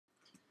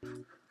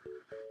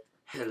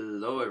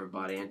Hello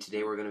everybody, and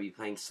today we're going to be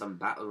playing some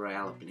Battle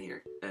Royale up in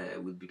here.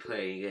 We'll be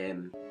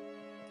playing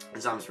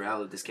Zombies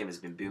Royale. This game has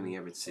been booming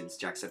ever since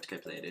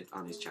Jacksepticeye played it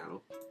on his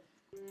channel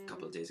a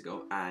couple of days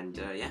ago, and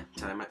yeah,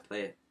 I might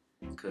play it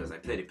because I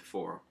played it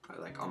before,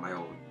 like on my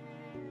own,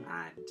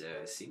 and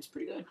it seems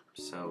pretty good.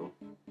 So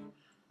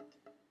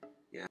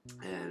yeah,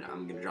 and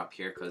I'm gonna drop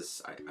here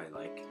because I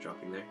like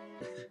dropping there.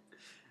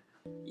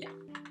 Yeah.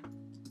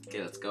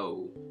 Okay, let's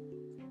go.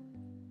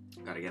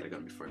 Gotta get a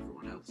gun before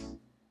everyone else.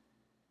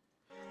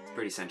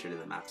 Pretty centered in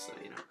the map, so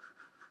you know.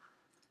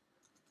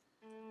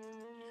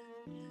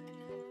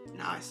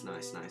 Nice.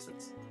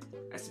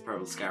 That's the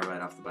purple scar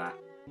right off the bat.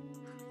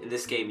 In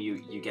this game,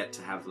 you get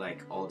to have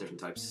like all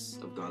different types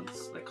of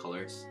guns, like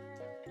colors.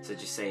 So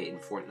just say in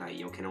Fortnite,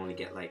 you can only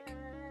get like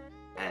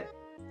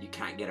you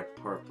can't get a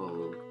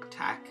purple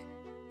tack,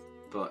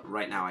 but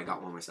right now I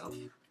got one myself.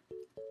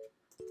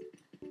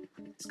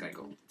 This guy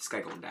going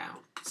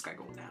down. This guy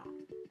going down.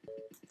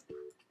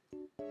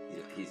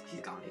 He's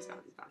gone.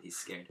 He's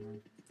scared.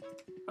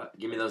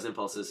 Give me those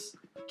impulses.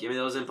 Give me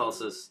those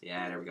impulses.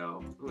 Yeah, there we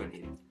go. Ooh, I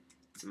need it.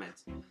 It's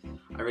immense.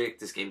 I really like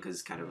this game because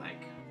it's kind of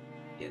like,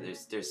 yeah,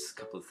 there's a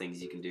couple of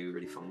things you can do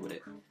really fun with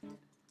it.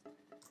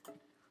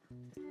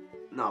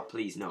 No,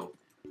 please, no.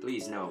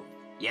 Please, no.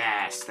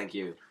 Yes, thank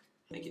you.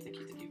 Thank you.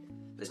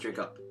 Let's drink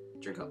up.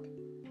 Drink up.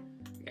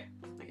 Okay,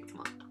 come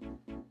on.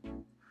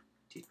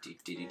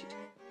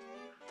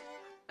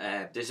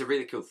 There's a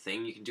really cool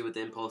thing you can do with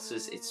the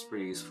impulses. It's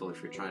pretty useful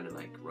if you're trying to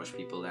like rush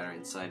people that are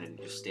inside and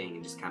you're just staying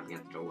and just camping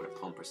at the door with a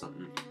pump or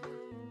something.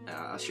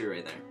 I'll show you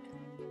right there.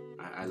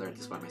 I learned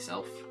this by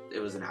myself. It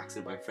was an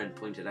accident. My friend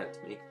pointed out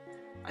to me.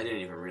 I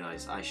didn't even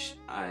realize.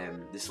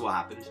 This is what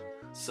happened.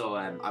 So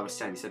I was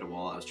standing beside a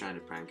wall. I was trying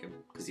to prank him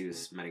because he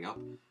was meting up.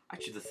 I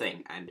threw the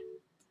thing and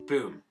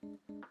boom,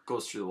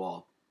 goes through the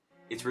wall.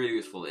 It's really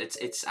useful.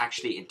 It's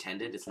actually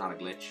intended. It's not a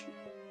glitch.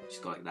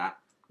 Just go like that.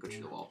 Go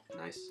through the wall.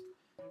 Nice.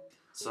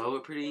 So we're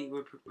pretty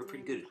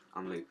good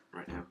on loot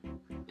right now.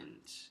 And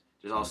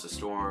there's also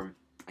Storm.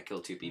 I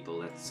killed 2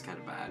 people. That's kind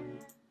of bad.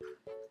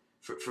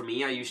 For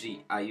me, I used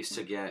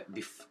to get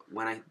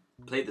when I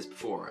played this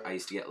before, I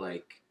used to get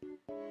like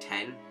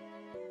 10,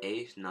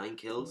 8, 9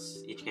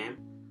 kills each game.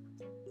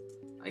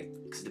 Like,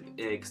 cause the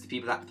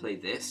people that play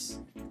this,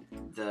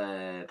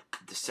 the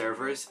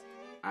servers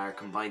are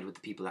combined with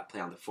the people that play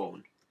on the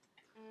phone.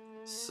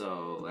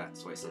 So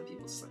that's why some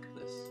people suck at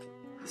this.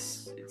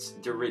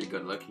 They're really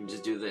good. Like, you can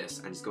just do this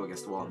and just go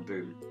against the wall and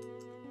boom.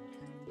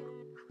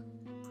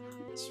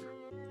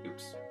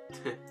 Oops.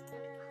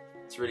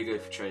 It's really good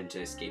if you're trying to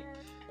escape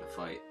a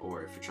fight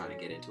or if you're trying to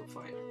get into a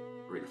fight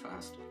really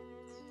fast.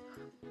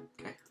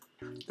 Okay.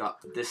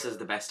 This is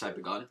the best type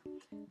of gun.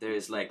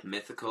 There's like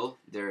mythical.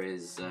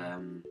 There's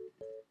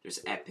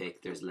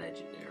epic. There's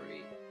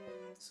legendary.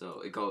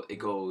 So it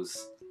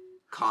goes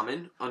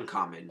common,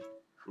 uncommon,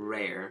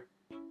 rare,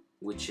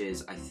 which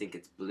is I think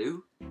it's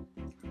blue.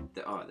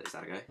 Oh, is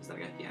that a guy? Is that a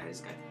guy? Yeah, it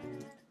is a guy.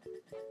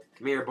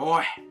 Come here,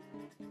 boy!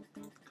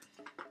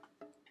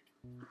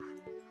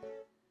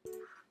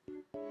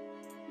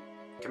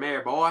 Come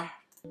here, boy!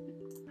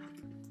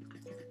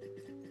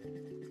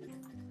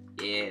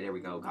 Yeah, there we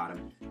go, got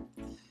him.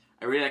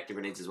 I really like the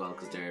grenades as well,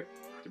 because they're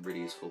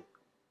really useful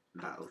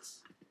in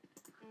battles.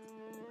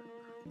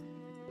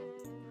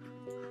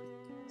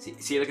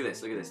 See, look at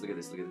this, look at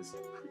this.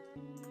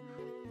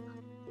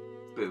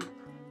 Boom.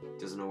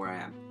 Doesn't know where I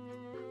am.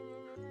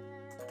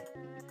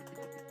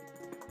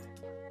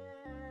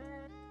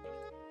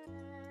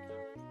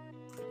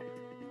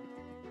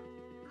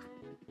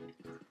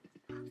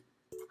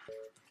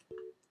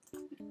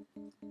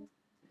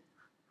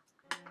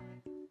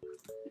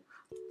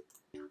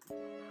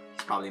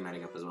 He's probably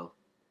meting up as well.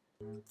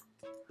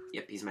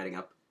 Yep, he's meting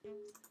up.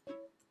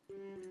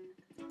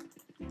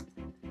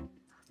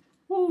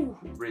 Woo!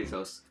 Really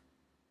close.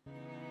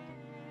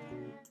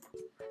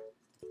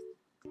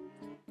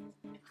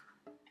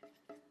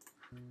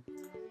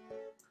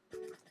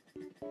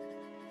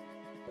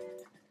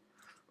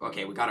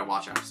 Okay, we gotta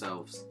watch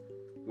ourselves.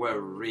 We're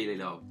really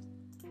low.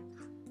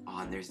 Oh,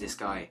 and there's this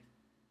guy.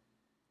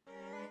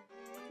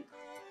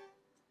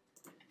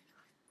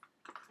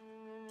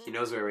 He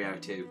knows where we are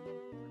too.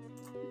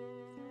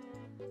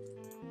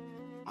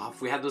 Oh, if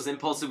we had those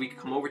impulses, we could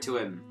come over to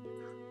him.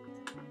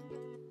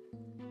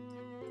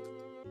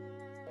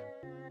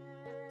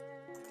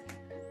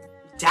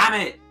 Damn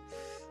it!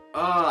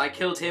 Oh, I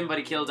killed him, but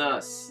he killed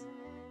us.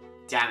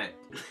 Damn it.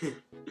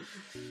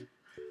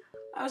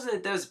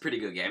 That was a pretty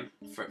good game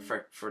for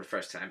the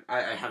first time.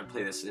 I haven't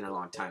played this in a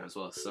long time as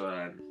well,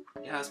 so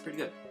yeah, that's pretty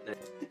good.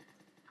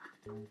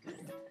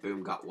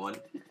 Boom, got one.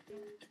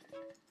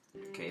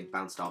 Okay,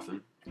 bounced off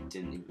him.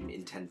 Didn't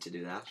intend to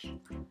do that.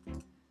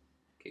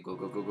 Okay,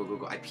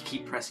 go. I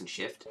keep pressing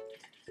shift.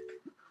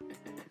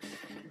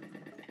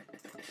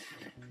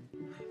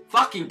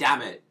 Fucking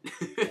damn it!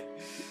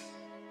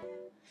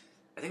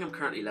 I think I'm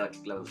currently like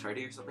level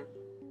 30 or something.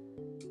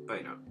 But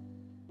you know,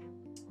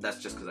 that's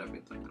just because I've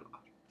been playing a lot.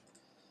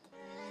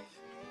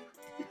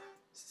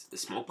 The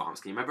smoke bombs.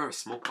 Can you remember a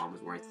smoke bomb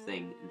was worth a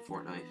thing in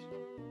Fortnite?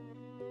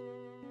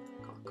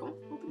 God. Come on.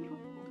 Open the door.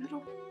 Open the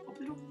door. Open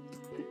the door.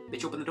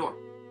 Bitch, open the door.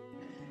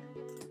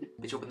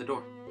 Bitch, open the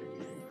door.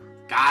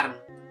 Got him.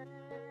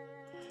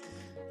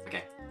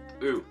 Okay.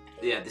 Ooh.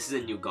 Yeah, this is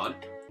a new gun.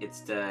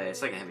 It's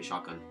like a heavy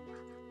shotgun.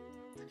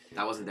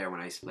 That wasn't there when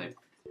I used to play.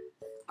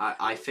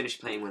 I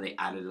finished playing when they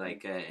added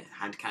like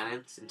hand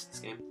cannons into this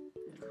game.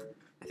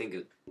 I think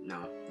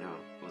no,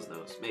 it wasn't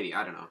those. Maybe,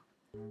 I don't know.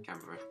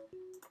 Can't remember.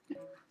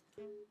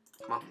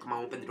 Come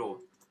on, open the door.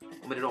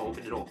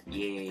 Open the door.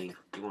 Yeah, you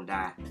won't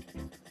die.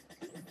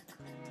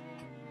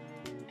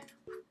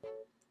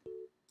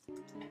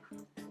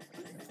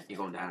 You're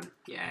going down.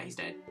 Yeah, he's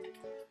dead.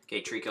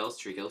 Okay, 3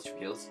 kills.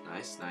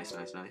 Nice.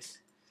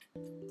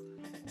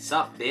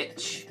 Sup,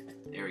 bitch?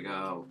 There we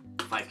go.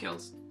 5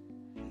 kills.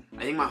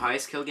 I think my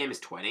highest kill game is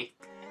 20.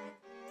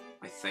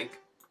 I think.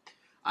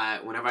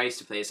 Whenever I used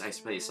to play this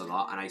a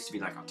lot, and I used to be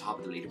like on top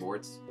of the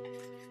leaderboards.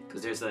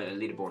 Because there's a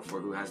leaderboard for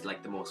who has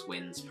like the most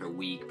wins per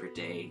week, per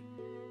day,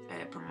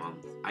 per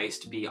month. I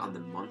used to be on the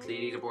monthly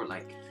leaderboard,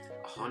 like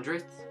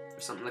 100th or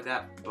something like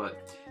that.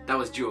 But that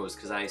was duos,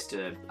 because I used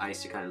to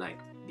kind of like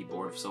be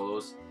bored of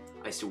solos.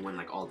 I used to win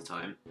like all the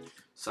time.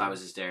 So I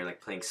was just there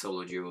like playing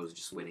solo duos,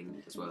 just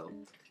winning as well.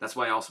 That's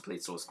why I also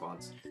played solo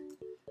squads.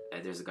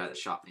 There's a guy that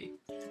shot me.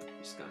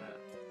 Just gotta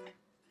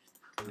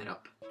met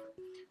up.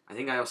 I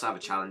think I also have a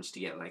challenge to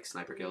get like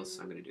sniper kills.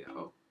 I'm gonna do that.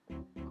 Oh,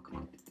 come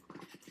on.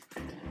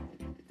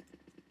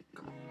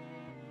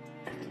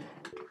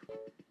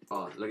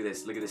 Oh, look at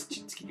this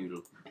chitsky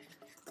doodle.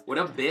 What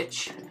up,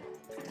 bitch?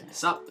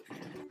 Sup?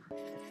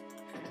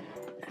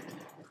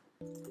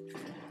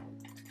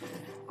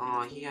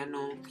 Oh, he had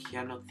no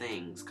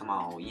things. Come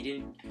on, you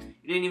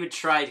didn't even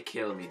try to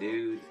kill me,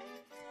 dude.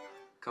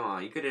 Come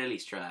on, you could have at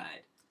least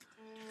tried.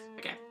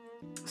 Okay,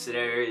 so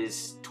there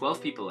is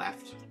 12 people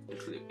left,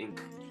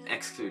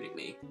 excluding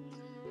me,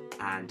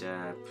 and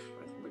I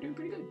think we're doing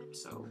pretty good.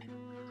 So,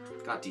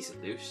 got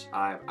decent loot.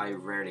 I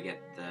rarely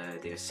get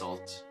the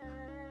assault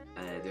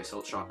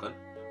shotgun.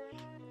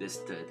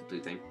 The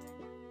blue thing.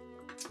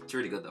 It's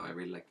really good though. I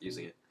really like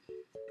using it.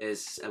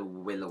 It's a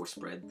way lower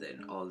spread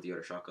than all the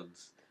other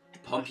shotguns. The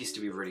pump used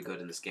to be really good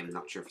in this game.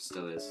 Not sure if it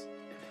still is.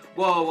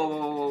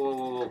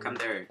 Whoa! Come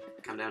down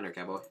there,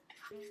 cowboy.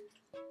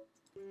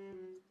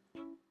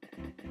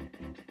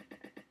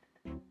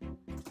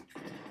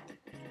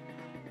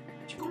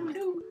 What you gonna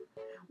do?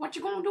 What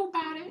you gonna do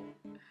about it?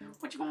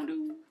 What you gonna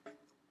do?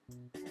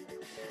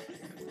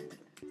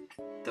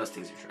 Those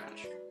things are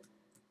trash.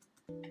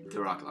 The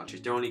rocket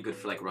launchers. They're only good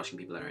for like rushing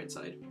people that are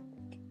inside.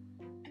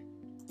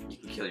 You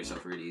can kill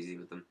yourself really easy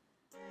with them.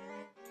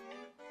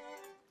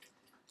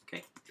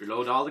 Okay,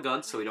 reload all the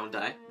guns so we don't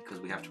die, because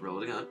we have to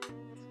reload a gun.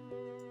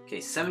 Okay,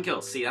 7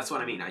 kills. See, that's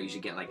what I mean. I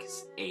usually get like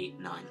 8,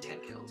 9,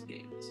 10 kills in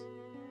games.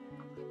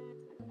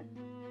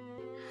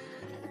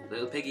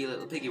 Little piggy,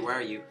 where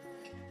are you?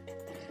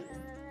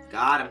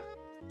 Got him.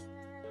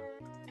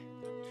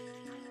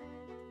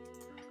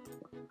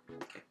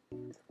 Okay.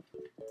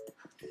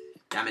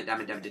 Damn it.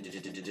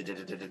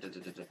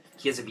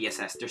 He has a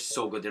VSS. They're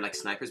so good. They're like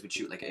snipers, but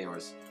shoot like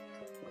ARs.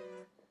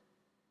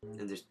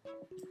 And there's...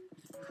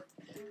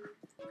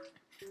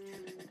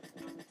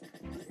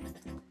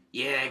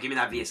 Yeah, give me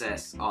that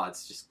VSS. Oh,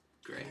 it's just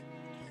great.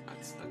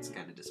 That's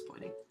kind of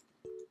disappointing.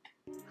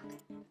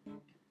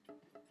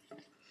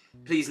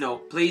 Please no.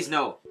 Please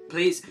no.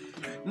 Please.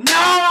 No,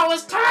 I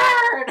was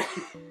tired!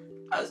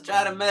 I was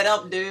trying to med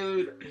up,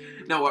 dude.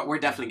 No, we're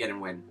definitely getting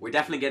win. We're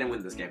definitely getting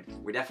win this game.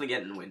 We're definitely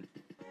getting win.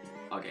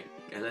 Okay,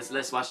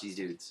 let's watch these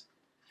dudes.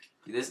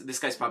 This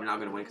guy's probably not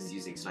gonna win because he's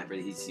using sniper.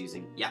 He's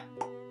using... Yeah.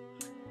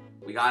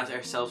 We got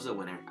ourselves a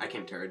winner. I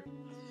came third.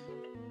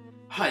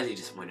 Highly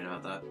disappointed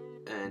about that.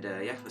 And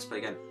yeah, let's play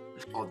again.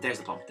 Oh, there's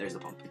the pump. There's the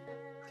pump.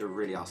 They're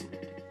really awesome.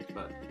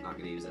 But not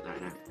gonna use it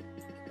right now.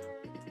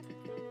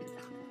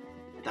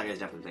 That guy's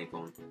definitely playing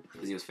phone.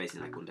 Because he was facing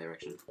like one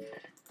direction.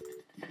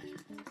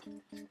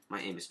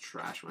 My aim is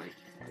trash when I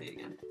play it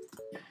again.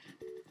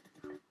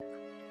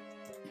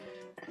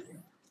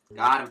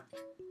 Got him.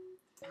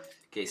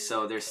 Okay,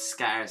 so there's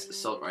Scars,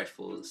 assault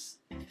rifles,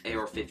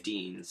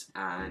 AR-15s,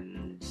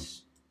 and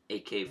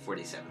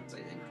AK-47s,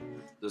 I think.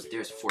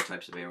 There's 4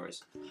 types of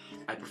ARs.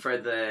 I prefer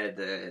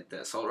the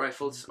assault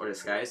rifles or the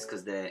Scars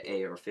because the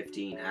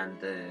AR-15 and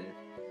the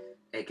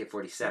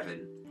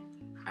AK-47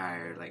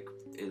 are like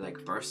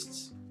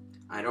bursts.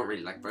 I don't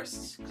really like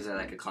bursts because I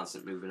like a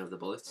constant movement of the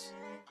bullets.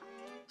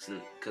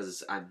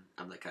 Because I'm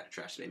like kind of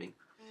trash at aiming.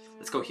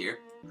 Let's go here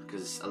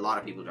because a lot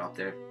of people drop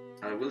there.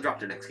 We'll drop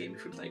their next game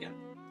if we play again.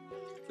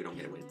 If we don't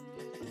get a win.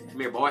 Come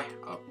here, boy.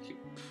 Oh,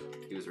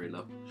 he was really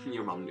low.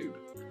 Your mom noob.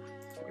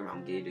 Your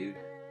mom gay, dude.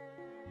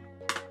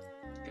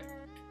 Okay.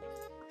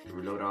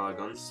 Reload all our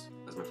guns,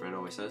 as my friend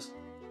always says.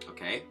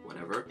 Okay,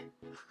 whatever.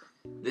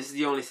 This is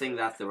the only thing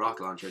that the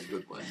rocket launcher is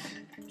good with.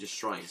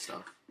 Destroying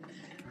stuff.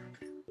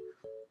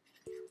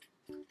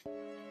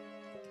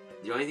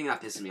 The only thing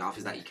that pisses me off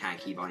is that you can't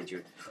keep behind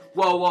you.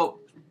 Whoa!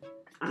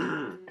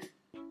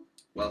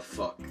 Well,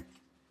 fuck.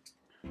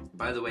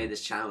 By the way,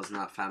 this channel is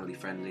not family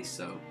friendly,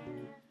 so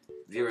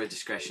viewer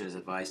discretion is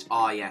advised.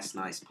 Oh yes,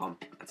 nice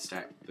pump at the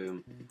start.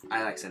 Boom.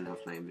 I like setting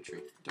off my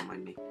inventory. Don't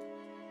mind me.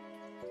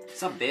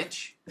 What's up,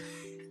 bitch?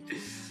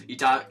 You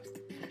thought...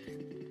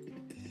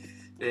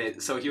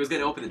 so he was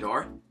going to open the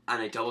door,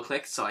 and I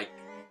double-clicked, so I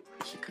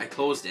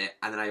closed it,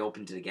 and then I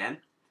opened it again.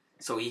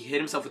 So he hit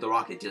himself with the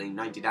rocket, dealing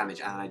 90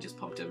 damage, and I just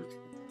pumped him.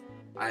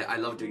 I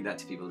love doing that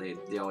to people.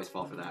 They always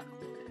fall for that.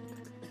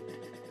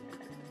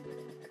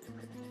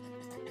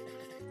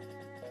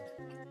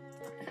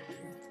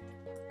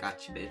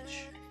 Gotcha,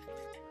 bitch.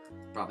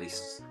 Probably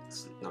it's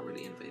not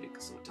really innovative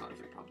because someone thought of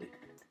it, probably.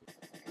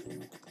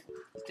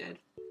 He's dead.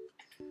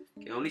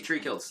 Okay, only 3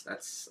 kills.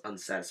 That's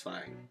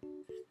unsatisfying.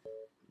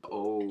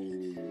 Oh,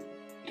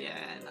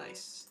 yeah,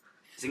 nice.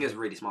 This thing has a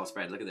really small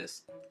spread. Look at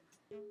this.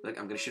 Look,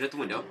 I'm gonna shoot at the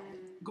window.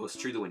 Goes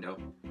through the window.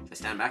 If I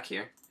stand back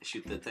here, I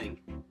shoot the thing.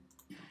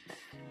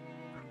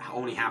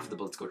 Only half of the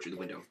bullets go through the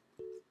window.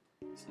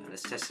 So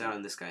let's test it out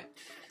on this guy.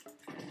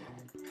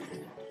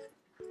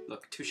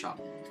 Look, 2 shot.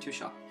 2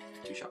 shot.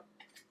 2 shot.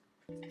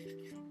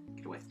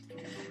 Get away.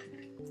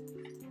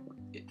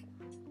 Yeah.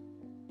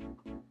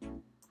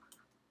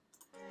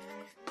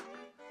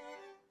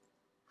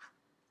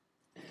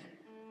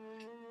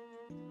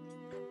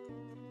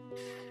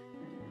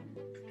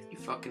 You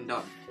fucking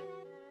done.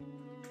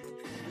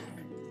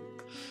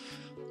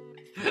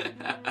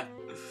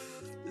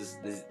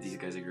 These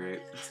guys are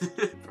great.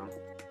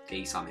 Okay,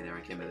 he saw me there.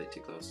 I came a bit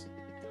too close.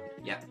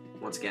 Yeah,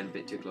 once again, a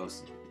bit too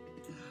close.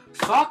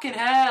 Fucking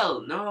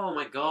hell! No,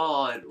 my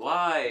god.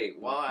 Why?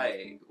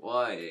 Why?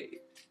 Why?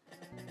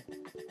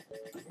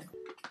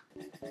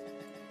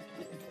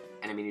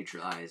 Enemy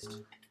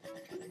neutralized.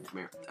 Come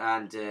here.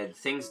 And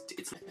things...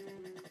 It's...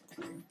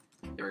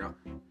 There we go.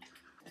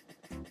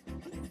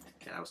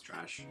 Okay, that was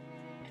trash.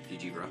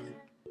 GG, bro.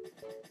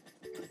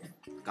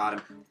 Got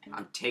him.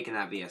 I'm taking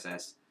that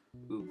VSS.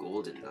 Ooh,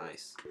 golden.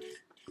 Nice.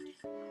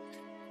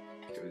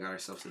 Okay, we got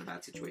ourselves in a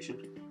bad situation.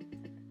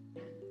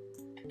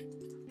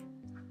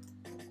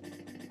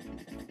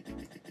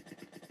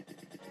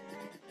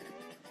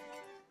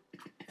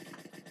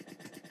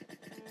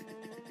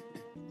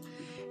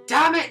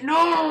 Damn it,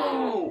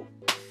 no!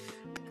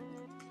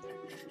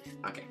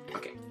 Okay,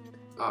 okay,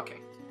 okay,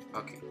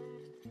 okay.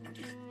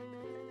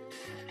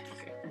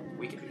 Okay,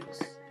 we can do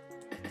this.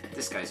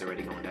 This guy's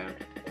already going down.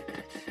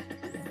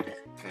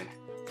 Okay.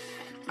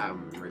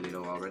 I'm really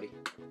low already.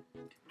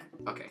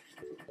 Okay.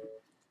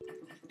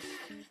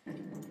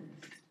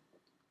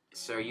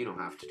 Sir, you don't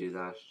have to do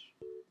that.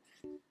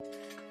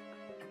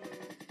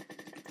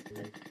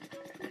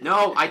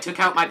 No, I took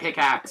out my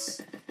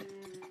pickaxe!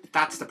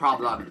 That's the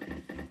problem.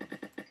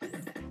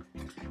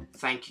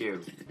 Thank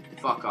you.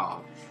 Fuck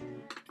off.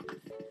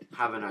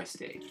 Have a nice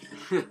day.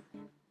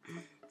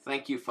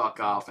 Thank you, fuck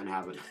off, and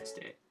have a nice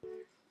day.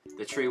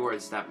 The 3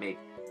 words that make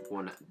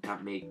one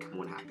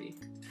happy.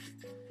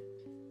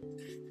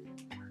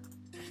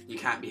 You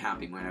can't be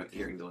happy without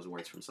hearing those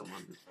words from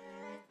someone.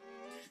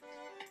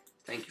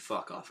 Thank you,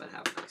 fuck off, and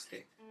have a nice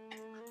day.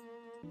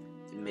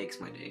 It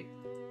makes my day.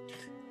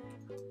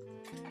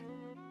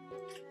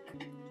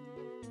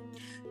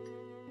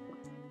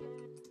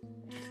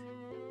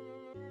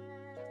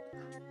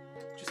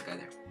 Just a guy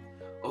there.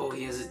 Oh,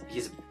 he has a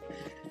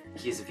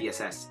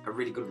VSS, a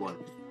really good one.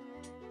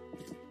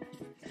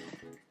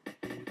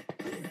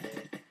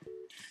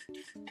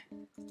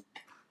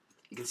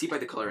 You can see by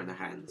the color in their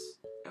hands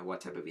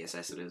what type of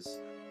VSS it is.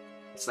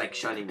 It's like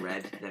shining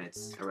red, then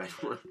it's a red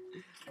one.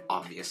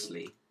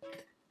 Obviously.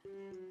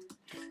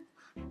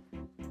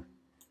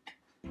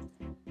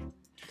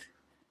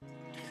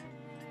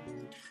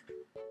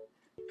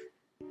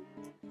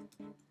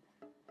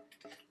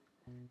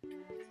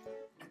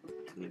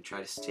 I'm gonna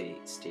try to stay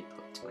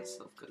put to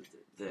myself because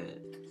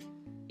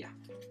yeah,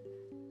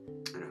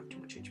 I don't have too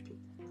much HP.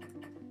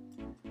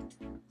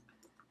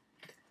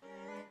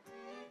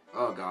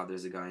 Oh god,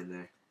 there's a guy in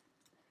there.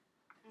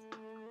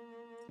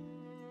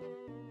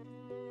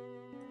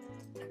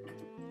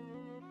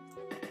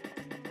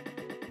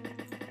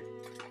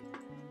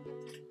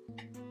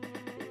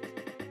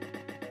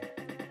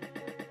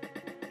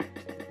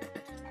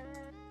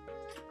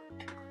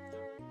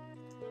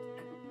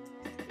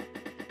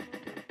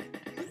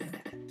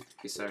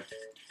 Okay, sir.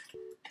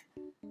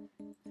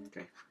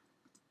 Okay.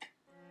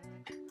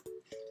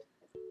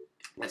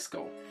 Let's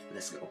go.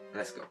 Let's go.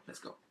 Let's go. Let's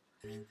go.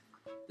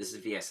 This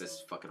is VSS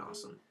is fucking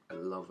awesome. I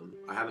love them.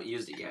 I haven't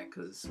used it yet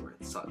because we're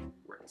inside.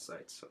 We're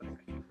inside, so I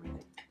can't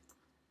really.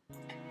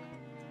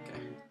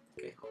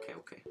 Okay. Okay.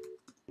 Okay.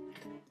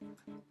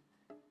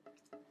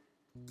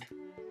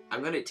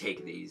 I'm gonna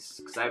take these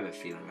because I have a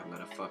feeling I'm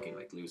gonna fucking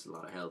like lose a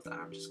lot of health and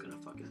I'm just gonna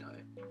fucking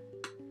die.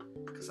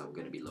 Because I'm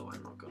gonna be low,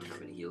 I'm not gonna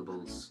have any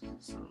healables,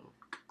 so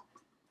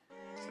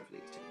except for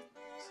these 2.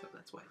 So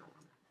that's why I don't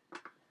wanna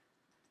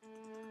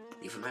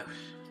leave him out.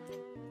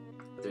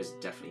 But there's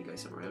definitely a guy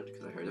somewhere around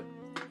because I heard him.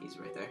 He's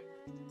right there.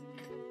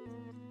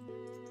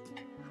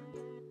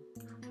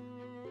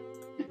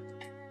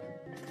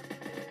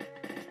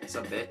 What's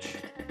up, bitch?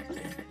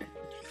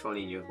 If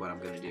only you knew what I'm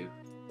gonna do.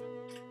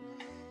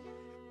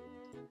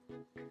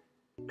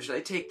 Should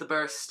I take the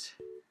burst?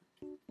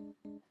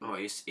 Oh,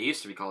 it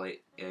used to be called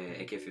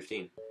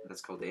AK-15.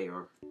 That's called the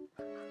AR.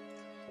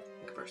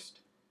 a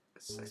burst.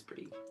 That's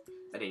pretty...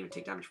 I didn't even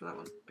take damage from that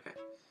one. Okay.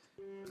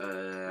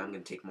 I'm gonna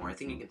take more. I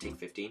think you can take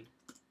 15.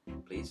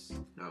 Please?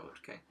 No,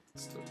 okay.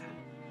 It's still 10.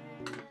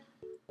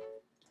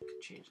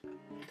 Could change that.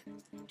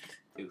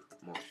 Ooh,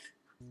 more.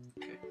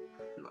 Okay.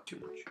 Not too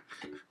much.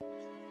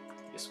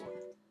 This one.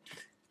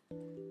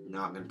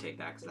 No, I'm gonna take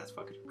that because that's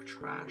fucking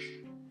trash.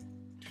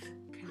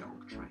 Okay, no,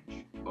 trash.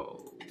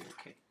 Oh,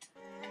 okay.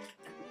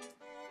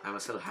 I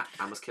must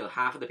kill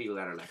half of the people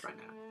that are left right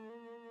now.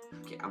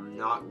 Okay, I'm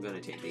not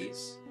gonna take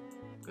these.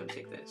 I'm gonna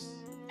take this.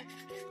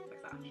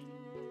 Like that.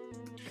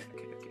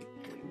 Okay.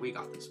 We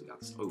got this,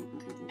 Oh, ooh.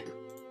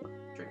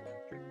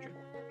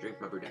 Drink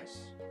my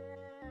Brudes.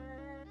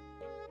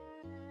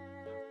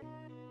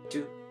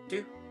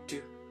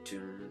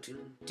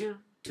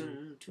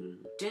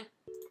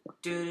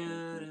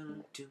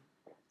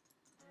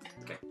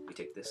 Okay, we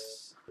take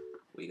this.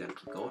 We gotta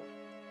keep going.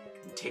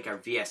 We take our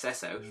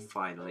VSS out,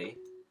 finally.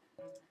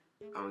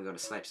 And we're gonna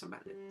snipe some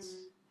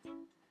bandits.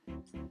 Oh,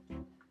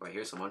 I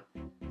hear someone.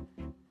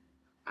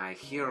 I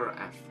hear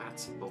a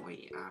fat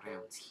boy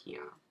around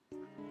here.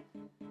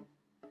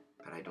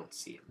 But I don't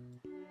see him.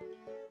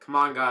 Come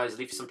on, guys,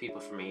 leave some people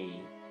for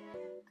me.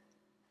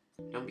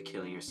 Don't be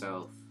killing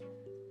yourself.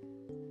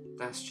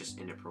 That's just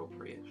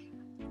inappropriate.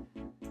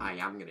 I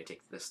am gonna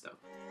take this, though.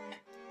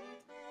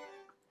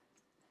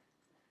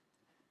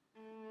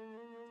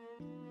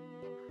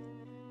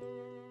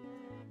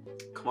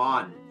 Come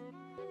on.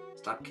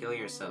 Stop killing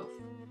yourself.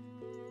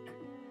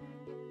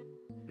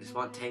 I just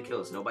want 10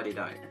 kills. Nobody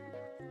died.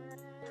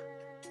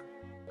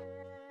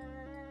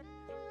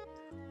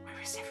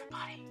 Where is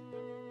everybody?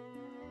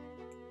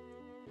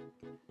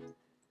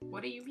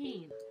 What do you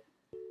mean?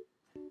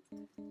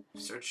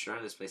 Searched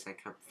around this place and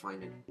I can't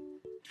find it.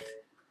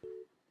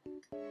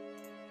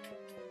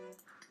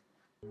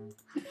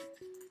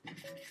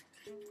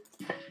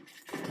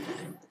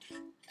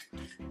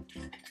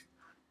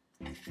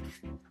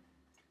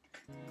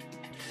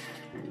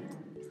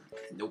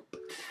 Nope.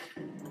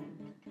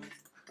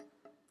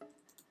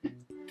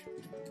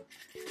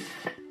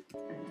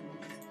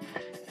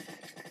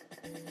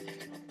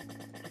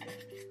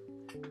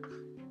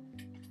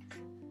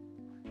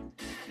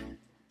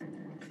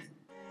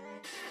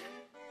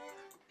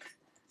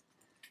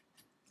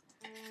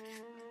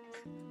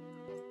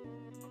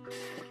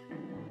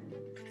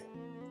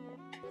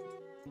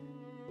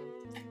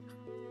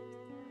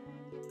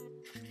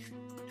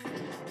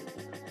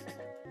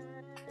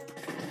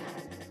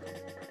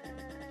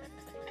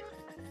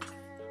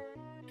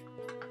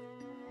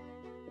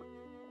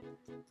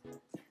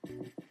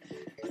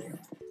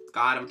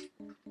 Got him.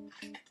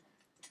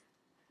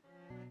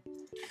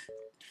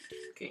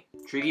 Okay,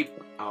 Triggy.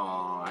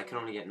 Oh, I can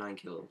only get 9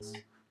 kills.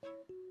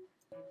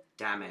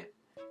 Damn it.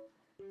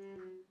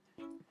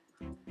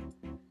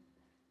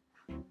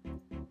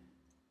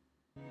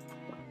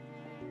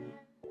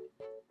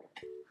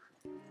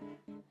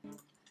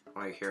 Oh,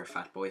 I hear a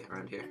fat boy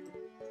around here.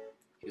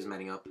 He was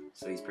manning up,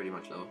 so he's pretty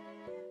much low.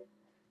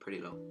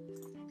 Pretty low.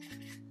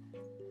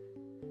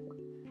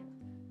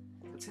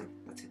 That's him.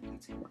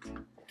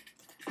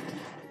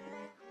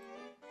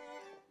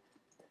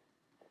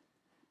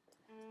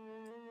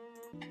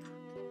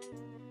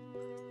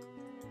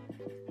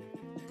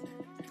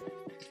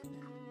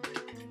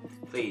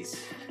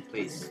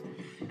 Please.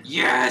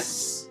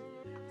 Yes!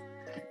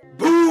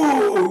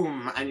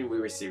 Boom! And we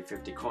received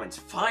 50 coins.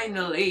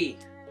 Finally!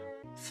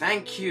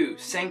 Thank you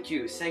so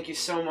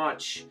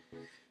much.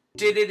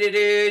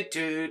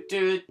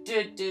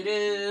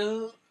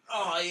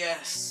 Oh,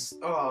 yes.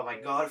 Oh my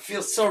god, I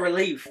feel so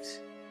relieved.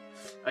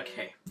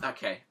 Okay.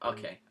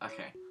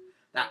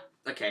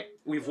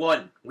 We've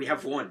won. We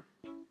have won.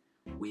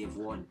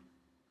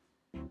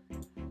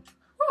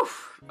 Whew.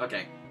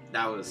 Okay,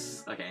 that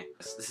was okay.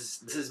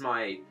 This is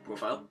my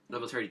profile,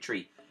 level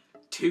 33,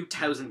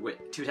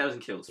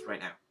 2,000 kills right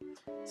now.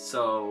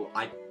 So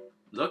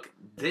look.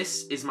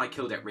 This is my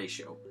kill death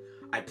ratio.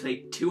 I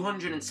played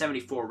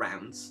 274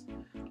 rounds,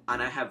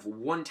 and I have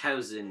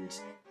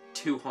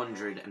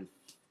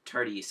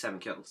 1,237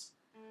 kills.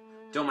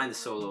 Don't mind the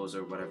solos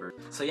or whatever.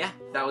 So yeah,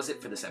 that was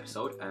it for this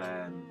episode.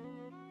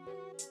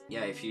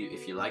 Yeah, if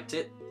you liked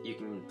it, you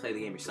can play the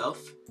game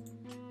yourself.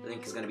 The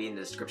link is going to be in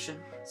the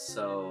description.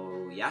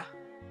 So yeah,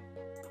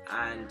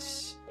 and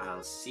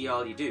I'll see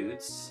all you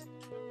dudes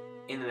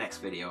in the next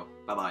video.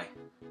 Bye bye.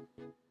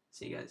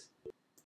 See you guys.